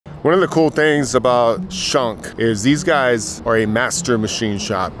One of the cool things about Schunk is these guys are a master machine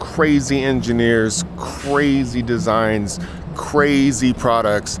shop. Crazy engineers, crazy designs, crazy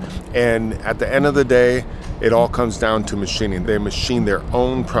products, and at the end of the day, it all comes down to machining. They machine their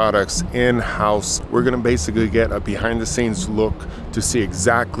own products in-house. We're gonna basically get a behind-the-scenes look to see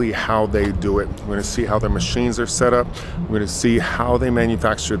exactly how they do it. We're gonna see how their machines are set up. We're gonna see how they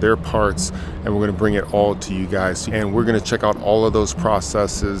manufacture their parts, and we're gonna bring it all to you guys. And we're gonna check out all of those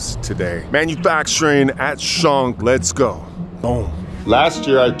processes today. Manufacturing at Schunk, let's go. Boom. Last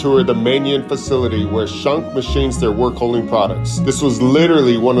year, I toured the Manion facility where Schunk machines their work holding products. This was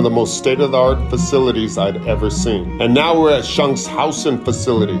literally one of the most state-of-the-art facilities I'd ever seen. And now we're at Schunk's Hausen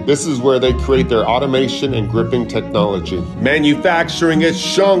facility. This is where they create their automation and gripping technology. Manufacturing at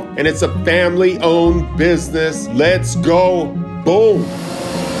Schunk, and it's a family-owned business. Let's go. Boom.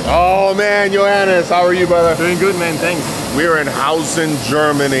 Oh man, Johannes, how are you, brother? Doing good, man, thanks. We're in Hausen,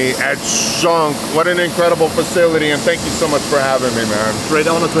 Germany at Schunk. What an incredible facility, and thank you so much for having me, man. Great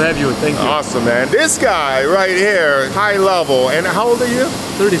honor to have you, thank you. Awesome, man. This guy right here, high level, and how old are you?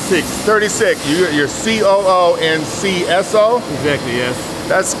 36. 36, you're COO and CSO? Exactly, yes.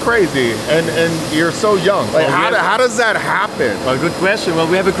 That's crazy, and you're so young. Like, how does that happen? Well, good question. Well,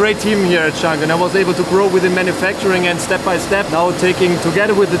 we have a great team here at Schunk, and I was able to grow within manufacturing and step by step, now taking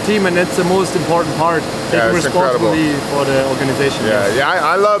together with the team, and that's the most important part, taking responsibility for the organization. Yeah,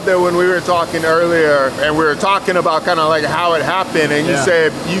 I love that when we were talking earlier, and we were talking about kind of like how it happened, and you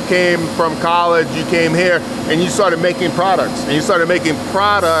said you came from college, you came here, and you started making products,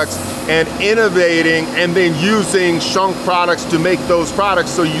 and innovating, and then using Schunk products to make those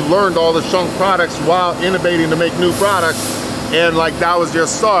products. So you learned all the Schunk products while innovating to make new products, and like that was your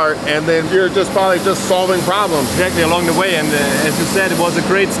start, and then you're just probably just solving problems. Exactly, along the way, and as you said, it was a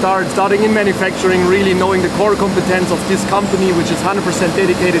great start, starting in manufacturing, really knowing the core competence of this company, which is 100%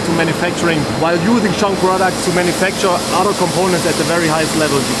 dedicated to manufacturing, while using Schunk products to manufacture other components at the very highest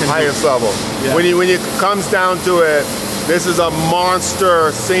level you can highest level. Yeah. When it comes down to it, this is a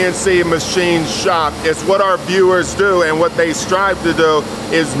monster CNC machine shop. It's what our viewers do, and what they strive to do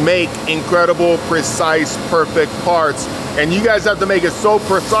is make incredible, precise, perfect parts. And you guys have to make it so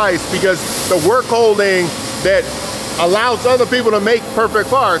precise because the work holding that allows other people to make perfect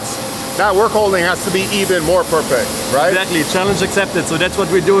parts, that work holding has to be even more perfect, right? Exactly, challenge accepted. So that's what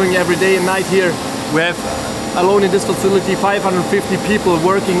we're doing every day and night here. We have, alone in this facility, 550 people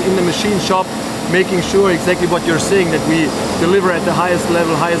working in the machine shop, making sure exactly what you're saying, that we deliver at the highest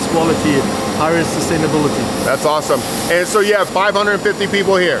level, highest quality, highest sustainability. That's awesome. And so you have 550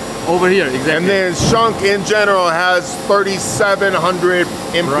 people here. Over here, exactly. And then Schunk in general has 3,700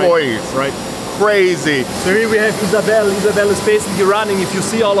 employees. Right. Crazy. So here we have Isabel. Isabel is basically running, if you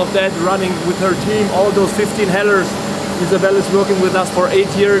see all of that, running with her team, all those 15 hellers. Isabel is working with us for 8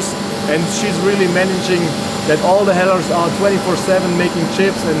 years, and she's really managing that all the hellers are 24/7 making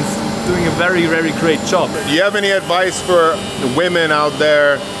chips and doing a very, very great job. Do you have any advice for the women out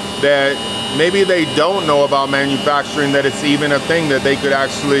there that maybe they don't know about manufacturing, that it's even a thing that they could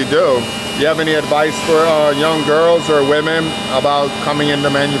actually do? Do you have any advice for young girls or women about coming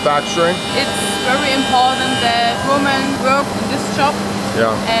into manufacturing? It's very important that women work in this job.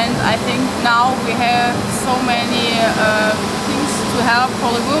 Yeah. And I think now we have so many things to help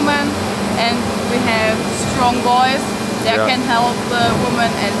for the women, and we have strong boys that can help the women,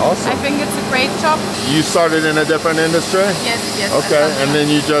 and I think it's a great job. You started in a different industry? Yes. Okay, and then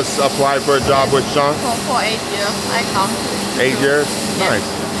you just applied for a job with Schunk? For 8 years, I come. 8 years? Yes.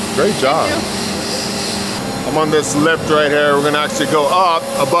 Nice. Great job. Thank you. I'm on this lift right here. We're gonna actually go up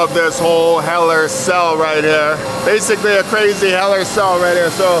above this whole Heller cell right here. Basically a crazy Heller cell right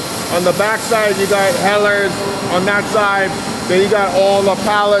here. So on the back side, you got Hellers on that side. Then you got all the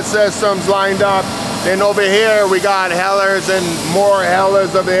pallet systems lined up. Then over here, we got Hellers and more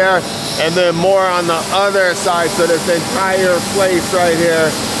Hellers over here. And then more on the other side. So this entire place right here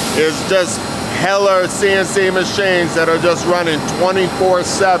is just Heller CNC machines that are just running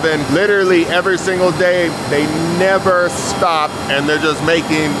 24/7, literally every single day. They never stop, and they're just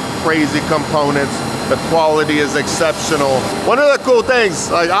making crazy components. The quality is exceptional. One of the cool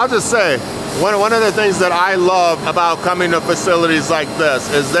things, like I'll just say, one of the things that I love about coming to facilities like this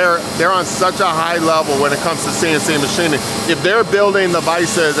is they're on such a high level when it comes to CNC machining. If they're building the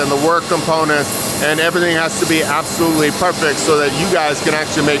vices and the work components, and everything has to be absolutely perfect so that you guys can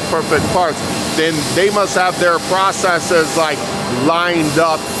actually make perfect parts, then they must have their processes like lined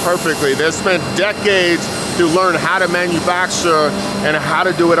up perfectly. They've spent decades to learn how to manufacture and how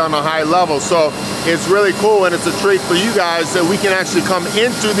to do it on a high level. So it's really cool, and it's a treat for you guys that we can actually come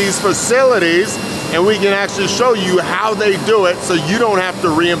into these facilities and we can actually show you how they do it so you don't have to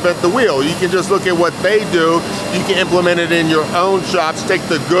reinvent the wheel. You can just look at what they do. You can implement it in your own shops, take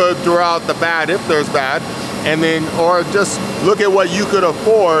the good, throw out the bad if there's bad, and then, or just look at what you could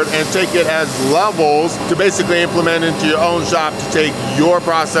afford and take it as levels to basically implement into your own shop to take your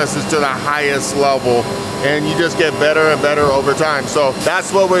processes to the highest level, and you just get better and better over time. So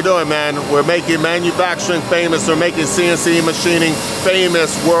that's what we're doing, man. We're making manufacturing famous. We're making CNC machining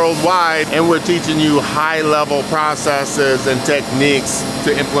famous worldwide, and we're teaching you high-level processes and techniques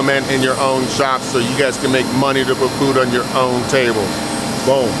to implement in your own shop so you guys can make money to put food on your own table.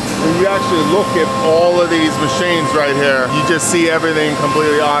 Boom. When you actually look at all of these machines right here, you just see everything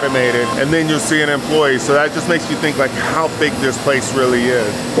completely automated, and then you'll see an employee. So that just makes you think like how big this place really is.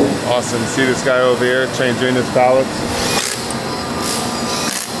 Awesome. See this guy over here changing his pallets?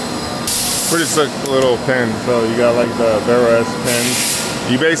 Pretty sick little pen. So you got like the Vero S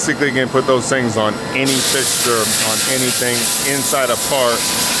pens. You basically can put those things on any fixture, on anything inside a part,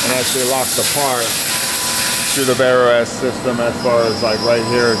 and actually lock the part through the Vero S system. As far as like right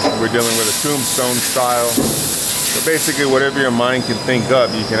here, we're dealing with a tombstone style. So basically whatever your mind can think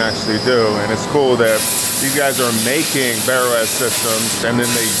of, you can actually do. And it's cool that these guys are making Vero S systems and then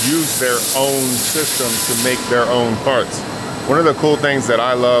they use their own systems to make their own parts. One of the cool things that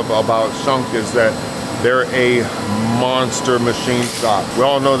I love about Schunk is that they're a monster machine shop. We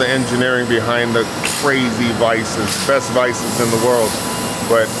all know the engineering behind the crazy vices, best vices in the world.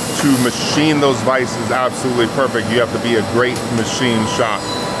 But to machine those vices absolutely perfect, you have to be a great machine shop,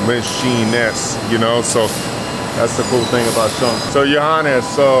 machinist, you know? So that's the cool thing about Schunk. So Johannes,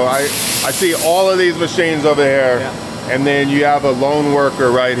 so I see all of these machines over here, yeah. And then you have a lone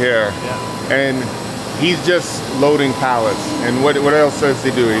worker right here. Yeah. And he's just loading pallets. And what else does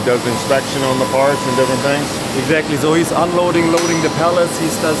he do? He does inspection on the parts and different things? Exactly, so he's unloading, loading the pallets, he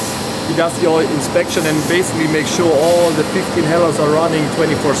does the inspection and basically makes sure all the 15 hellers are running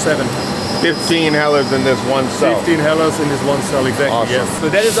 24/7. 15 hellers in this one cell. 15 hellers in this one cell, exactly. Awesome. Yes. So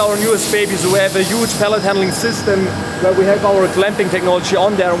that is our newest baby. So we have a huge pallet handling system where we have our clamping technology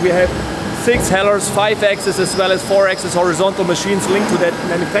on there. We have 6 hellers, 5 axis as well as 4 axis horizontal machines linked to that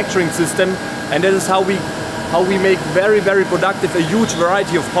manufacturing system. And that is how we make very, very productive a huge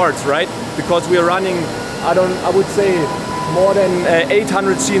variety of parts, right? Because we are running, I would say, more than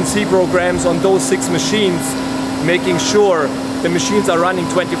 800 CNC programs on those 6 machines, making sure the machines are running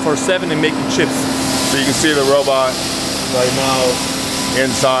 24/7 and making chips. So you can see the robot right now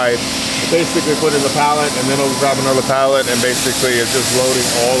inside. Basically put in the pallet and then it'll grab another pallet, and basically it's just loading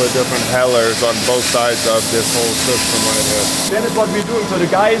all the different hellers on both sides of this whole system right here. That is what we're doing. So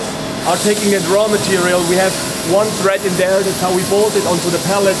the guys are taking in raw material. We have one thread in there, that's how we bolt it onto the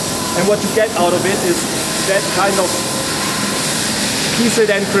pallet, and what you get out of it is that kind of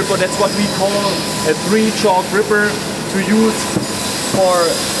end gripper. That's what we call a 3-chalk gripper to use for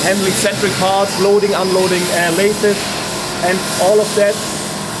handling centric parts, loading, unloading lathes, and all of that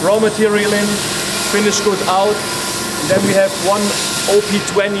raw material in, finished good out, and then we have one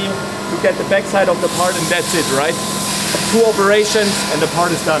OP20 to get the backside of the part, and that's it, right? 2 operations and the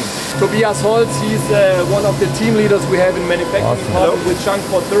part is done. Tobias Holz, he's one of the team leaders we have in manufacturing department with Schunk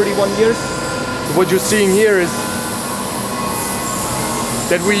for 31 years. So what you're seeing here is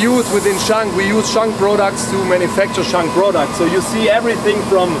that we use within Schunk. We use Schunk products to manufacture Schunk products. So you see everything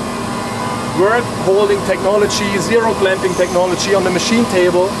from work holding technology, zero clamping technology on the machine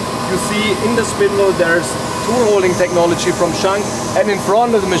table. You see in the spindle there's tool holding technology from Schunk, and in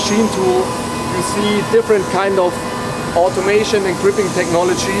front of the machine tool you see different kind of automation and gripping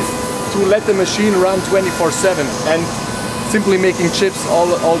technologies to let the machine run 24/7 and simply making chips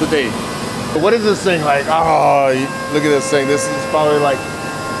all the day. What is this thing like? Oh, look at this thing. This is probably like,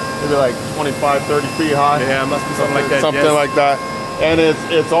 maybe like 25, 30 feet high. Yeah, it must be something like that. Something like that. And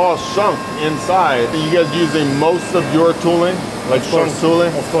it's all Schunk inside. Are you guys using most of your tooling? Like Schunk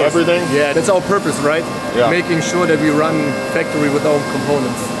tooling? Of course. Everything? Yeah, that's our purpose, right? Yeah. Making sure that we run factory with our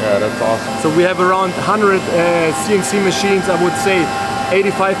components. Yeah, that's awesome. So we have around 100 CNC machines. I would say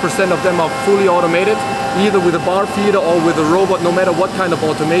 85% of them are fully automated, either with a bar feeder or with a robot, no matter what kind of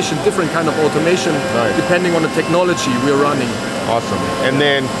automation, different kind of automation, nice. Depending on the technology we're running. Awesome. And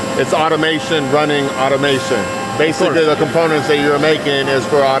then it's automation running automation. Basically the components that you're making is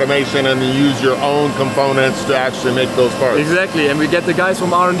for automation, and you use your own components to actually make those parts. Exactly, and we get the guys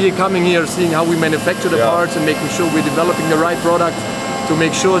from R&D coming here, seeing how we manufacture the parts and making sure we're developing the right product to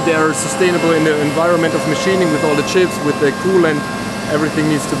make sure they're sustainable in the environment of machining with all the chips, with the coolant. Everything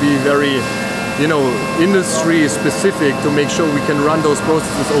needs to be very, you know, industry specific to make sure we can run those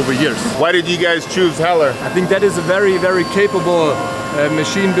processes over years. Why did you guys choose Heller? I think that is a very, very capable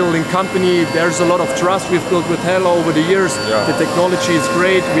machine building company. There's a lot of trust we've built with HELLA over the years. Yeah. The technology is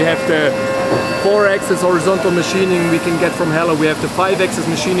great. We have the 4-axis horizontal machining we can get from HELLA. We have the 5-axis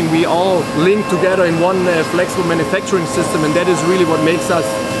machining. We all link together in one flexible manufacturing system, and that is really what makes us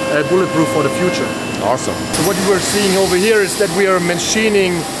bulletproof for the future. Awesome. So what you are seeing over here is that we are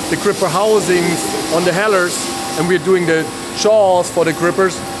machining the gripper housings on the hellers, and we're doing the jaws for the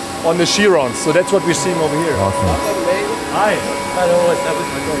grippers on the chirons. So that's what we're seeing over here. Awesome. Hi.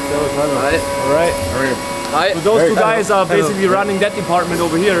 All right. Hi. So those two guys are basically running that department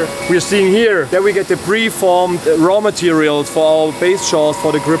over here. We're seeing here that we get the pre-formed raw materials for our base jaws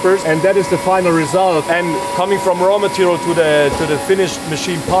for the grippers, and that is the final result. And coming from raw material to the finished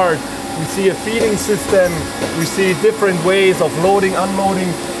machine part, we see a feeding system, we see different ways of loading, unloading,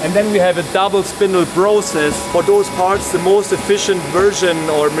 and then we have a double spindle process for those parts, the most efficient version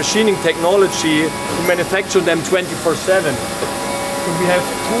or machining technology to manufacture them 24/7. So we have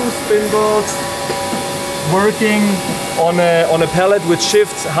 2 spindles working on a pallet which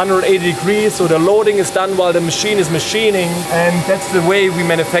shifts 180 degrees, so the loading is done while the machine is machining, and that's the way we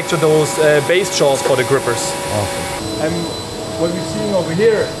manufacture those base jaws for the grippers. Awesome. And what we're seeing over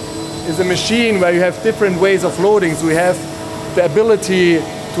here is a machine where you have different ways of loading. So we have the ability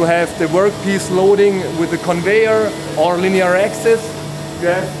to have the workpiece loading with the conveyor or linear axis. You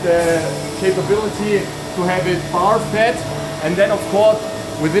have the capability to have it bar fed, and then of course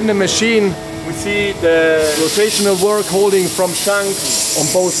within the machine we see the rotational work holding from shank on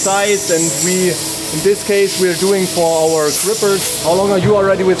both sides, and we, in this case, we're doing for our grippers. How long are you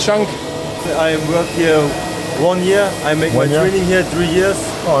already with shank? I work here 1 year. I make my training here 3 years.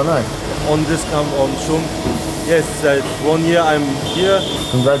 Oh, nice. On this on SCHUNK. Yes, 1 year I'm here.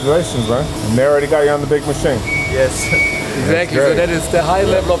 Congratulations, man. And they already got you on the big machine. Yes. Exactly. So that is the high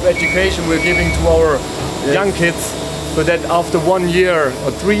level of education we're giving to our young kids, so that after 1 year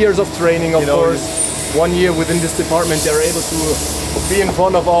or 3 years of training, of course, 1 year within this department, they're able to be in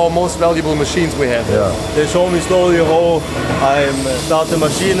front of our most valuable machines we have. Yeah. They show me slowly how I start the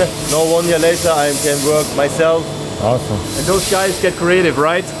machine. Now 1 year later I can work myself. Awesome. And those guys get creative,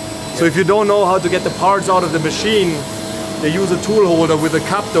 right? So if you don't know how to get the parts out of the machine, they use a tool holder with a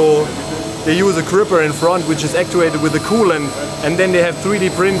capto. They use a gripper in front, which is actuated with a coolant, and then they have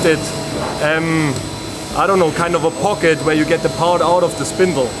 3D printed, I don't know, kind of a pocket where you get the part out of the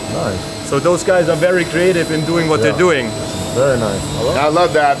spindle. Nice. So those guys are very creative in doing what they're doing. Very nice. I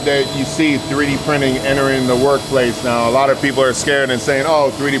love that you see 3D printing entering the workplace now. A lot of people are scared and saying,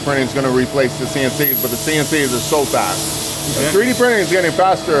 oh, 3D printing is going to replace the CNCs, but the CNCs are so fast. 3D printing is getting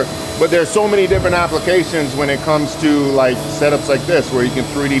faster, but there's so many different applications when it comes to like setups like this, where you can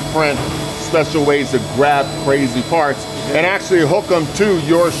 3D print special ways to grab crazy parts and actually hook them to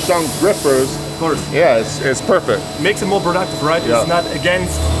your SCHUNK grippers. Of course. Yeah, it's perfect. Makes it more productive, right? Yeah. It's not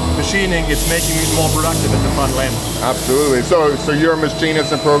against machining, it's making it more productive at the front end. Absolutely. So your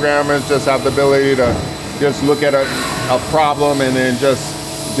machinists and programmers just have the ability to just look at a problem and then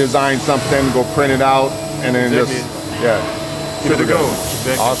just design something, go print it out, and then just, Good to go.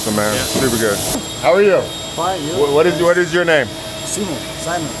 Exactly. Awesome, man. Yeah. Super good. How are you? Fine. You? What is your name? Simon.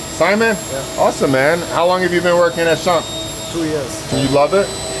 Simon? Yeah. Awesome, man. How long have you been working at SCHUNK? 2 years. You love it?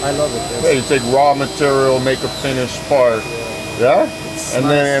 I love it. Yes. Yeah, you take raw material, make a finished part. Yeah? And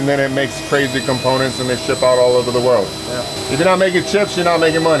then it makes crazy components and they ship out all over the world. Yeah. If you're not making chips, you're not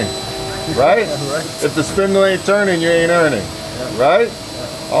making money. Right? Right. If the spindle ain't turning, you ain't earning. Yeah. Right?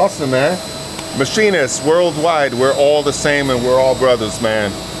 Yeah. Awesome, man. Machinists worldwide, we're all the same and we're all brothers,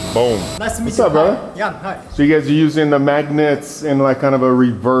 man. Boom. Nice to meet What's you. up, brother? Jan, hi. So you guys are using the magnets in like kind of a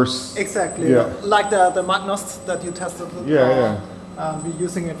reverse. Exactly. Yeah. Like the Machinist that you tested. We're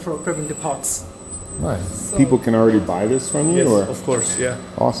using it for gripping the parts. Nice. So people can already buy this from you? Yes, or? of course, yeah.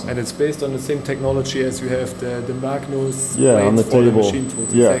 Awesome. And it's based on the same technology as you have the Magnus on the table. The machine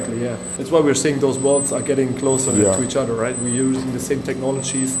tools. Exactly, yeah. That's why we're saying those worlds are getting closer to each other, right? We're using the same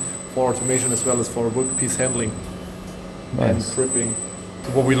technologies for automation as well as for workpiece handling and gripping.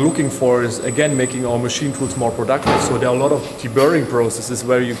 What we're looking for is, again, making our machine tools more productive. So there are a lot of deburring processes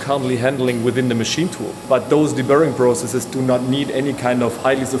where you're currently handling within the machine tool. But those deburring processes do not need any kind of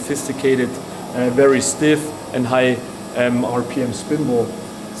highly sophisticated, very stiff and high RPM spindle.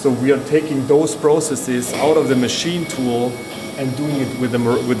 So we are taking those processes out of the machine tool and doing it with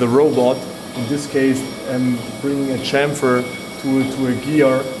the robot. In this case, bringing a chamfer to a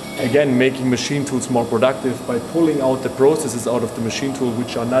gear. Again, making machine tools more productive by pulling out the processes out of the machine tool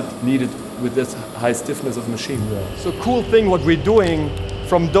which are not needed with this high stiffness of machine. Yeah. So cool thing what we're doing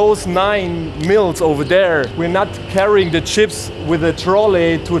from those 9 mills over there, we're not carrying the chips with a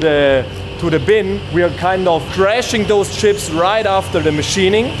trolley to to the bin, we are kind of crashing those chips right after the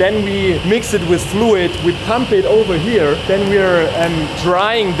machining. Then we mix it with fluid, we pump it over here, then we're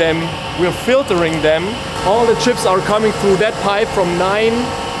drying them, we're filtering them. All the chips are coming through that pipe from 9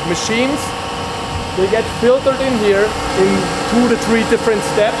 machines. They get filtered in here in 2 to 3 different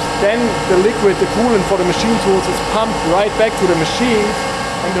steps. Then the liquid, the coolant for the machine tools is pumped right back to the machines.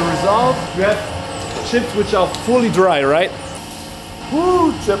 And the result, you have chips which are fully dry, right?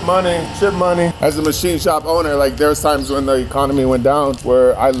 Woo, chip money, chip money. As a machine shop owner, like there's times when the economy went down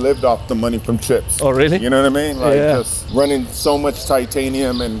where I lived off the money from chips. Oh, really? You know what I mean? Like just running so much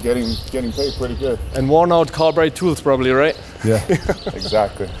titanium and getting paid pretty good. And worn out carbide tools probably, right? Yeah,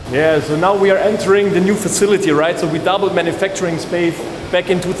 exactly. Yeah, so now we are entering the new facility, right? So we doubled manufacturing space back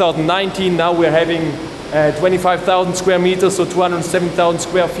in 2019. Now we're having 25,000 square meters, so 207,000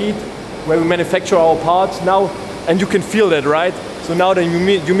 square feet, where we manufacture our parts now. And you can feel that, right? So now the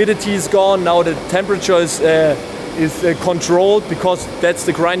humidity is gone, now the temperature is controlled, because that's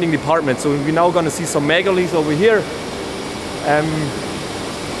the grinding department. So we're now going to see some megalies over here,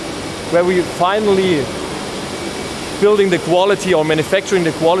 where we finally building the quality or manufacturing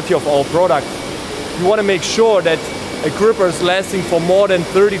the quality of our product. You want to make sure that a gripper is lasting for more than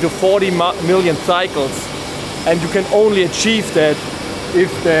 30 to 40 million cycles, and you can only achieve that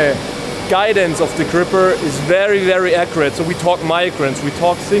if the guidance of the gripper is very, very accurate. So we talk microns, we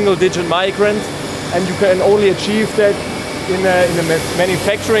talk single-digit microns, and you can only achieve that in a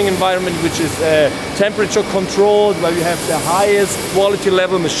manufacturing environment which is temperature controlled, where you have the highest quality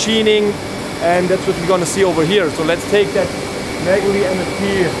level machining, and that's what we're going to see over here. So let's take that Magali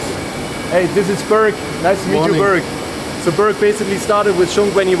MFP. Hey, this is Berg. Nice to meet you, Berg. So Berg basically started with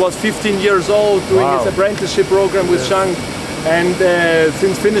Schunk when he was 15 years old, doing his apprenticeship program with Schunk. And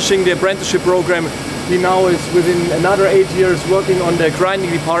since finishing the apprenticeship program, he now is within another 8 years working on the grinding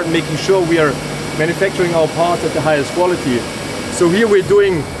department, making sure we are manufacturing our parts at the highest quality. So here we're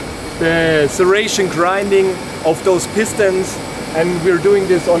doing the serration grinding of those pistons, and we're doing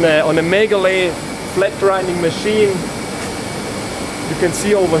this on a mega lathe flat grinding machine. You can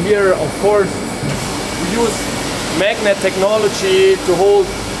see over here, of course, we use magnet technology to hold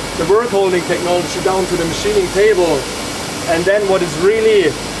the work holding technology down to the machining table. And then what is really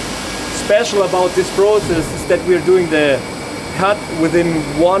special about this process is that we're doing the cut within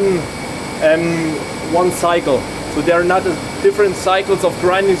one cycle. So there are not different cycles of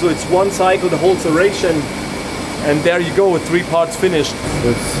grinding, so it's one cycle, the whole serration, and there you go with 3 parts finished.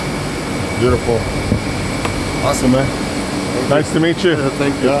 It's beautiful. Awesome, man. Nice to meet you.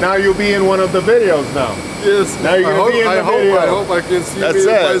 Thank you. Now you'll be in one of the videos now. Yes. Now you're gonna be in the video. I hope I can see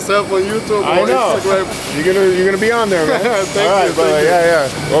myself on YouTube or Instagram. You're gonna be on there, man. Thank All right, you. brother.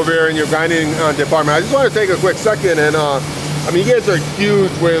 Yeah. Over here in your grinding department, I just want to take a quick second and I mean, you guys are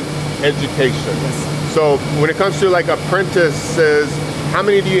huge with education. Yes. So when it comes to like apprentices, how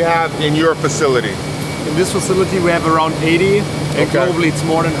many do you have in your facility? In this facility we have around 80, and globally it's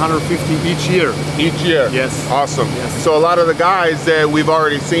more than 150 each year. Each year? Yes. Awesome. Yes. So a lot of the guys that we've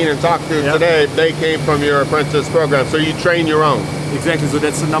already seen and talked to today, they came from your apprentice program. So you train your own? Exactly. So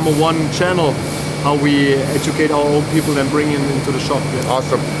that's the #1 channel, how we educate our own people and bring them into the shop. Yes.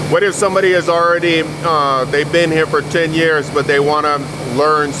 Awesome. What if somebody has already, they've been here for 10 years, but they want to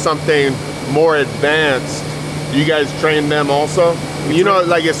learn something more advanced? Do you guys train them also? You know,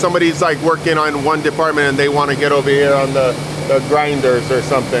 like if somebody's like working on one department and they want to get over here on the grinders or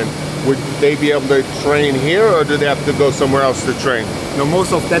something, would they be able to train here, or do they have to go somewhere else to train? No,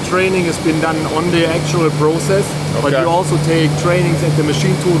 most of that training has been done on the actual process, but you also take trainings at the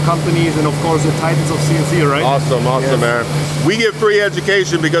machine tool companies and of course the Titans of CNC, right? Awesome, awesome, man. We give free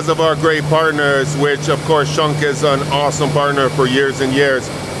education because of our great partners, which of course Schunk is an awesome partner for years and years,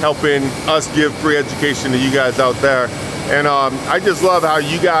 helping us give free education to you guys out there. And I just love how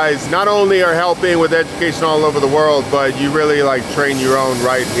you guys not only are helping with education all over the world, but you really like train your own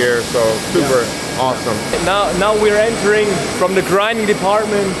right here. So super awesome. Now we're entering from the grinding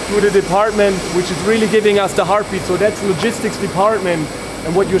department to the department which is really giving us the heartbeat. So that's logistics department.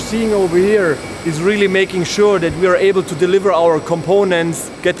 And what you're seeing over here is really making sure that we are able to deliver our components,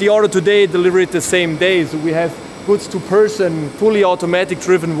 get the order today, deliver it the same day. So we have goods to person, fully automatic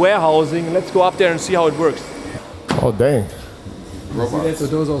driven warehousing. Let's go up there and see how it works. Oh, dang. Robots. So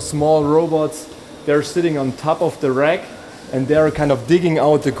those are small robots. They're sitting on top of the rack and they're kind of digging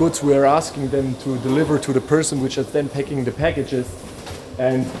out the goods we're asking them to deliver to the person, which is then packing the packages.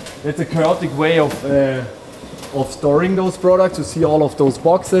 And it's a chaotic way of storing those products. You see all of those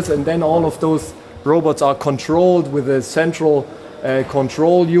boxes, and then all of those robots are controlled with a central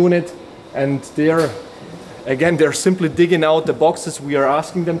control unit, and they're simply digging out the boxes we are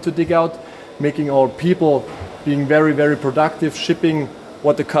asking them to dig out. making our people being very, very productive, shipping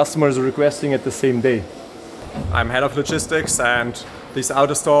what the customers are requesting at the same day. I'm head of logistics, and this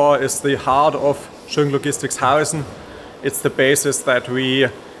AutoStore is the heart of SCHUNK Logistics Hausen. It's the basis that we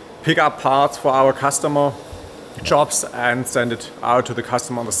pick up parts for our customer jobs and send it out to the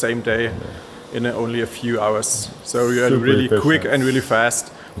customer on the same day in only a few hours. So we are really quick and really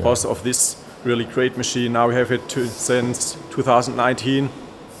fast because of this really great machine. Now we have it since 2019,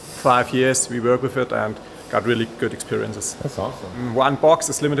 5 years we work with it and got really good experiences. That's awesome. One box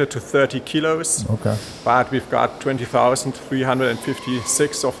is limited to 30 kilos, but we've got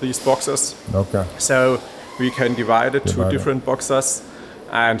 20,356 of these boxes. So we can divide it to different boxes.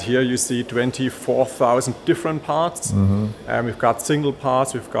 And here you see 24,000 different parts. And we've got single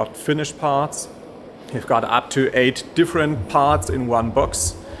parts, we've got finished parts. We've got up to 8 different parts in one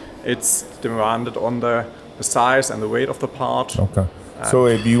box. It's demanded on the size and the weight of the part. So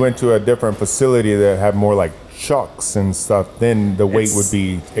if you went to a different facility that had more like chucks and stuff, then the weight would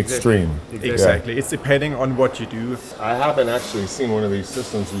be extreme. Exactly. It's depending on what you do. I haven't actually seen one of these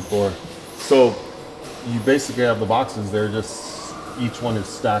systems before. So you basically have the boxes, they're just, each one is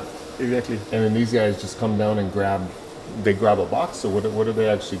stacked. Exactly. And then these guys just come down and grab a box, or what are they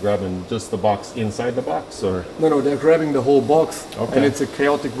actually grabbing? Just the box inside the box, or? No, they're grabbing the whole box, and it's a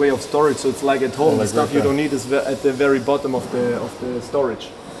chaotic way of storage. So it's like at home, the stuff you don't need is at the very bottom of the storage.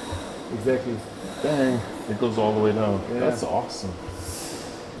 Exactly. Dang, it goes all the way down. That's awesome.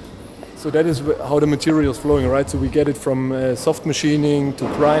 So that is how the material is flowing, right? So we get it from soft machining to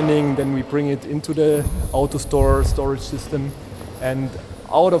grinding, then we bring it into the AutoStore storage system, and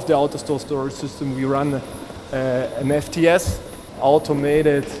out of the AutoStore storage system we run an FTS,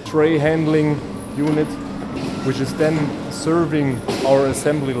 automated tray handling unit, which is then serving our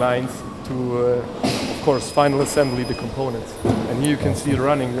assembly lines to, of course, final assembly the components. And here you can see it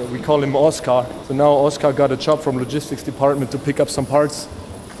running. We call him Oscar. So now Oscar got a job from logistics department to pick up some parts.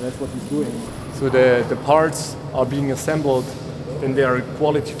 That's what he's doing. So the parts are being assembled, then they are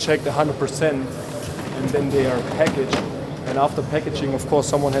quality checked 100%, and then they are packaged. And after packaging, of course,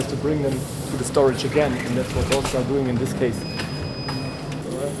 someone has to bring them to the storage again, and that's what Oscar are doing in this case.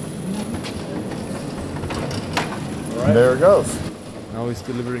 All right. There it goes. Now he's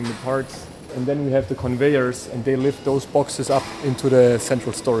delivering the parts, and then we have the conveyors, and they lift those boxes up into the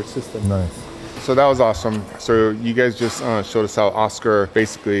central storage system. Nice. So that was awesome. So you guys just showed us how Oscar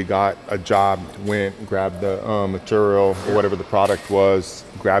basically got a job, went, grabbed the material or whatever the product was,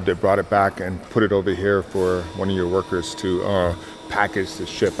 grabbed it, brought it back, and put it over here for one of your workers to package to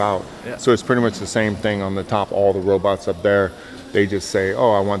ship out. So it's pretty much the same thing on the top, all the robots up there. They just say,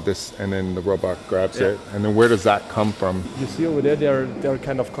 oh, I want this, and then the robot grabs it. And then where does that come from? You see over there, they're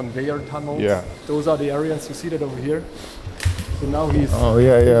kind of conveyor tunnels. Those are the areas, you see that over here? So now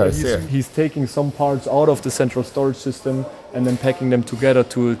he's taking some parts out of the central storage system and then packing them together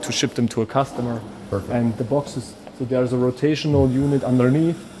to ship them to a customer. And the boxes, so there's a rotational unit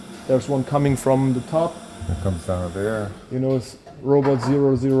underneath. There's one coming from the top. It comes down there. You know, robot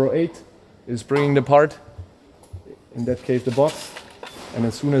 008 is bringing the part, in that case the box. And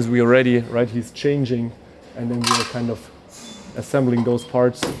as soon as we are ready, right, he's changing, and then we are kind of assembling those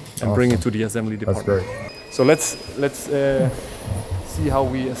parts and bring it to the assembly department. That's great. So let's see how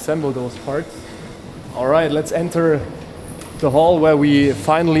we assemble those parts. All right, let's enter the hall where we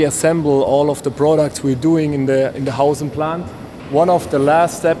finally assemble all of the products we're doing in the Hausen plant. One of the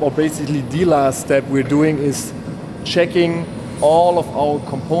last step, or basically the last step we're doing, is checking all of our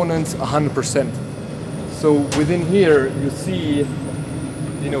components 100%. So within here, you see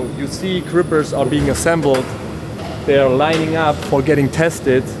grippers are being assembled. They are lining up for getting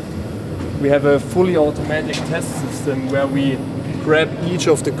tested. We have a fully automatic test system where we grab each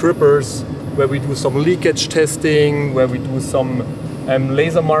of the grippers, where we do some leakage testing, where we do some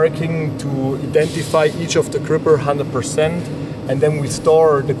laser marking to identify each of the gripper 100%, and then we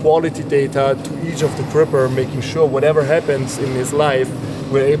store the quality data to each of the gripper, making sure whatever happens in his life,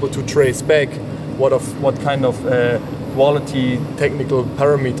 we're able to trace back what kind of quality technical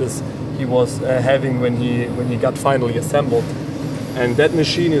parameters he was having when he got finally assembled. And that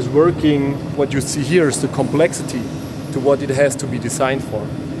machine is working, what you see here is the complexity to what it has to be designed for.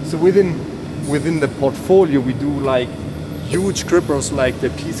 So within the portfolio we do like huge grippers like the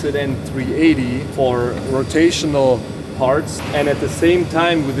PZN 380 for rotational parts, and at the same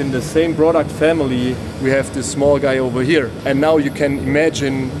time within the same product family we have this small guy over here. And now you can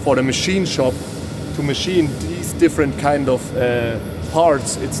imagine for the machine shop to machine these different kind of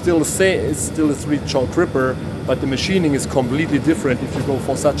parts, it's still the same, it's still a 3-jaw gripper, but the machining is completely different. If you go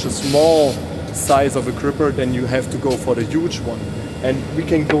for such a small size of a gripper, then you have to go for the huge one. And we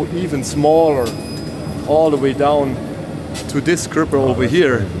can go even smaller, all the way down to this gripper over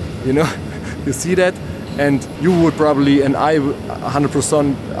here. You know, you see that? And you would probably, and I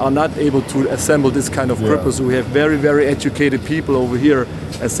 100% are not able to assemble this kind of gripper. So we have very, very educated people over here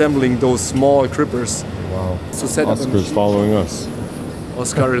assembling those small grippers. Wow. So set Oscar's following us.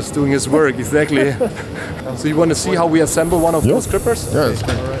 Oscar is doing his work, exactly. So you want to see how we assemble one of those grippers? Yeah, that's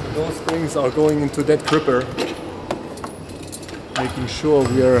great. All right. Those springs are going into that gripper, making sure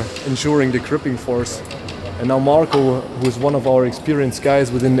we are ensuring the gripping force. And now Marco, who is one of our experienced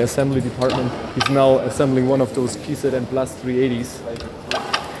guys within the assembly department, he's now assembling one of those PZM Plus 380s.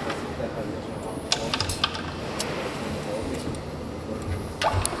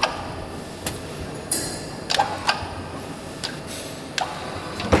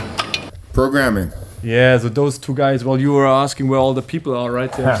 Programming. Yeah, so those two guys, well, you were asking where all the people are,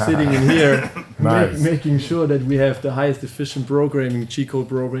 right? They're sitting in here, Nice. making sure that we have the highest efficient programming, G-code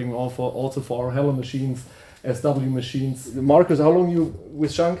programming, also for our Heller machines, SW machines. Marcus, how long you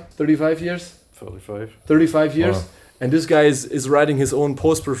with Schunk? 35 years? 35. 35 years. Wow. And this guy is writing his own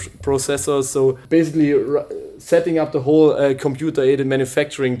post-processor, so basically setting up the whole computer-aided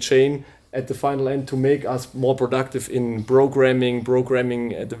manufacturing chain at the final end to make us more productive in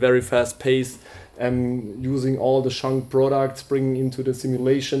programming at a very fast pace, using all the Schunk products, bringing into the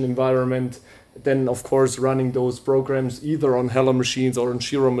simulation environment, then of course running those programs either on Heller machines or on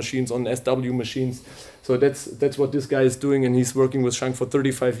Shiro machines, on SW machines. So that's what this guy is doing, and he's working with Schunk for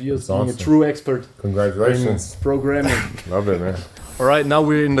 35 years, being a true expert. Congratulations. In programming. Love it, man. All right, now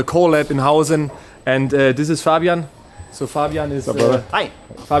we're in the co-lab in Hausen, and this is Fabian. So Fabian is Hi.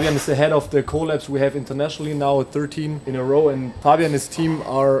 Fabian is the head of the co-labs we have internationally now, 13 in a row, and Fabian and his team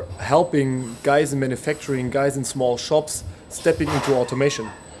are helping guys in manufacturing, guys in small shops, stepping into automation.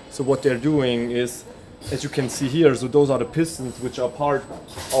 So what they're doing is, as you can see here, so those are the pistons which are part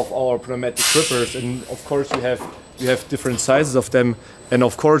of our pneumatic grippers, and of course you have different sizes of them, and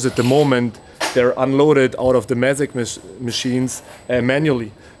of course at the moment they're unloaded out of the Magic machines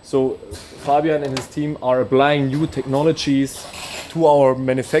manually. So Fabian and his team are applying new technologies to our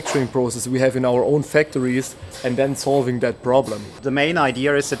manufacturing process we have in our own factories, and then solving that problem. The main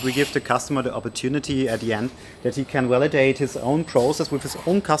idea is that we give the customer the opportunity at the end that he can validate his own process with his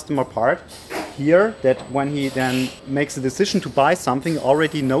own customer part here, that when he then makes a decision to buy something,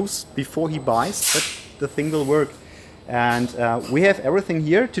 already knows before he buys that the thing will work. And we have everything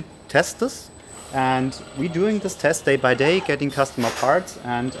here to test this. And we're doing this test day by day, getting customer parts,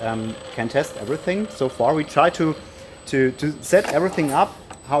 and can test everything. So far we try to set everything up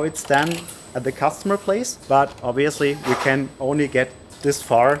how it's done at the customer place, but obviously we can only get this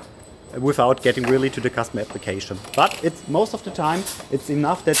far without getting really to the customer application. But it's most of the time it's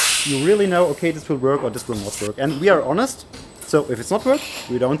enough that you really know, okay, this will work or this will not work. And we are honest, so if it's not work,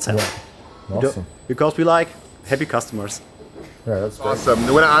 we don't sell. Yeah. Awesome. Because we like happy customers. Yeah, that's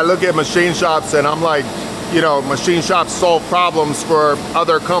awesome. When I look at machine shops and I'm like, you know, machine shops solve problems for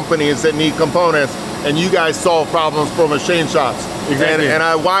other companies that need components, and you guys solve problems for machine shops. Exactly. And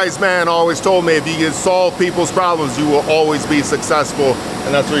a wise man always told me, if you can solve people's problems, you will always be successful.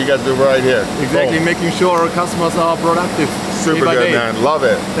 And that's what you guys do right here. Exactly, Boom. making sure our customers are productive. Super good, man. Love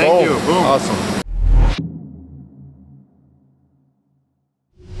it. Thank you. Boom. Awesome.